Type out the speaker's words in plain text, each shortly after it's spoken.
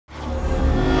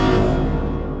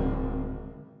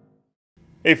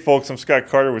Hey folks, I'm Scott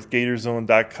Carter with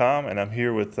Gatorzone.com, and I'm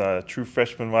here with true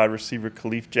freshman wide receiver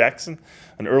Kalif Jackson,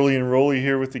 an early enrollee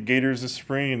here with the Gators this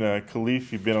spring.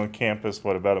 Kalif, you've been on campus,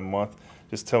 about a month?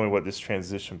 Just tell me what this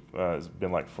transition has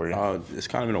been like for you. It's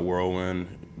kind of been a whirlwind,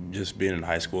 just being in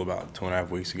high school about 2.5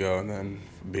 weeks ago, and then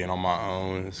being on my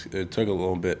own. It took a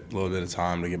little bit of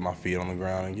time to get my feet on the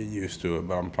ground and get used to it,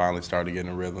 but I'm finally starting to get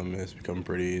in a rhythm. It's becoming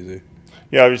pretty easy.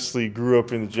 Yeah, obviously grew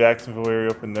up in the Jacksonville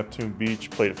area, up in Neptune Beach,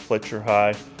 played at Fletcher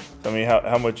High. I mean,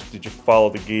 how much did you follow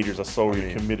the Gators? I saw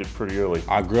you committed pretty early.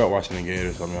 I grew up watching the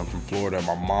Gators. I'm from Florida.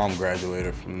 My mom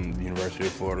graduated from the University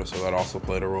of Florida, so that also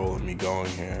played a role in me going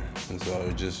here. And so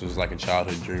it just was like a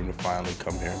childhood dream to finally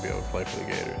come here and be able to play for the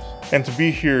Gators. And to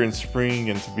be here in spring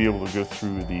and to be able to go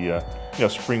through the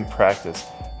spring practice,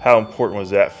 how important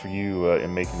was that for you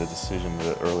in making the decision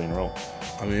to early enroll?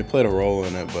 I mean, it played a role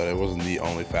in it, but it wasn't the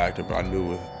only factor. But I knew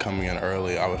with coming in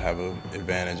early, I would have an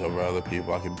advantage over other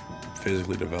people. I could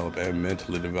physically develop and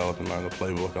mentally develop and learn the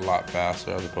playbook a lot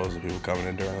faster as opposed to people coming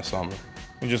in during the summer.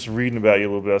 And just reading about you a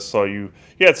little bit, I saw you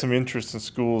had some interest in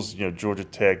schools, Georgia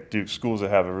Tech, Duke, schools that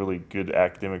have a really good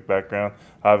academic background.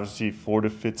 Obviously, Florida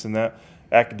fits in that.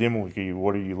 Academically,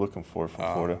 what are you looking for from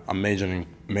Florida? I'm majoring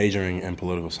in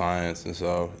political science, and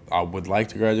so I would like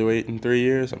to graduate in 3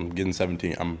 years. I'm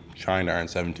trying to earn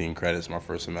 17 credits my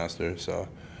first semester, so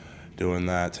doing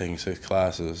that, taking 6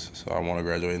 classes. So I want to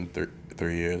graduate in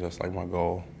 3 years. That's like my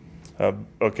goal.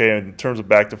 Okay, in terms of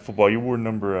back to football, you were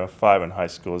number 5 in high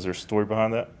school. Is there a story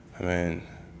behind that? I mean,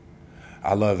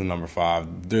 I love the number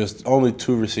 5. There's only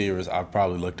 2 receivers I've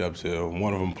probably looked up to.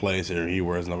 One of them plays here. He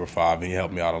wears number 5. He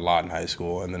helped me out a lot in high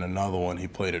school. And then another one, he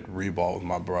played at Reball with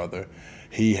my brother.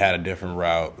 He had a different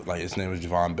route. Like, his name was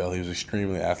Javon Bell. He was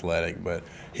extremely athletic, but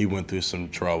he went through some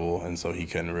trouble, and so he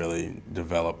couldn't really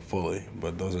develop fully.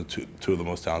 But those are two of the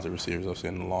most talented receivers I've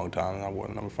seen in a long time, and I wore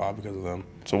number 5 because of them.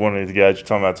 So one of the guys you're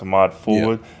talking about is Ahmad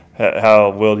Fullwood. Yeah.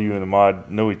 How well do you and Ahmad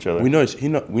know each other? We know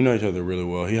each other really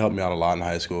well. He helped me out a lot in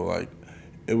high school. Like,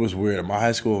 it was weird. At my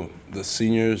high school, the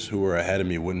seniors who were ahead of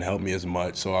me wouldn't help me as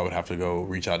much, so I would have to go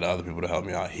reach out to other people to help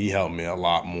me out. He helped me a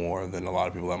lot more than a lot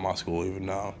of people at my school even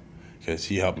know, because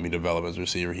he helped me develop as a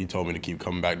receiver. He told me to keep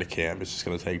coming back to camp. It's just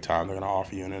going to take time. They're going to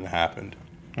offer you, and it happened.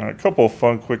 All right, a couple of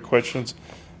fun, quick questions.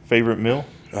 Favorite meal?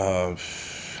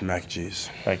 Mac and cheese.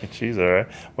 Mac and cheese, all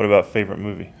right. What about favorite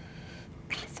movie?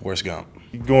 Forrest Gump.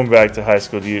 Going back to high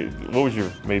school, what was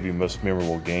your maybe most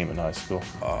memorable game in high school?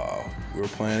 We were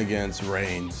playing against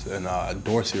Raines, and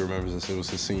Dorsey remembers this. It was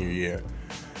his senior year,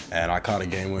 and I caught a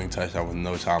game-winning touchdown with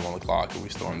no time on the clock, and we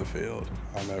stormed the field.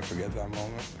 I'll never forget that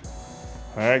moment.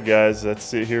 All right, guys,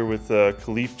 that's it here with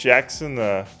Kalif Jackson,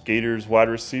 Gators wide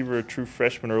receiver, a true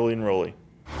freshman early enrollee.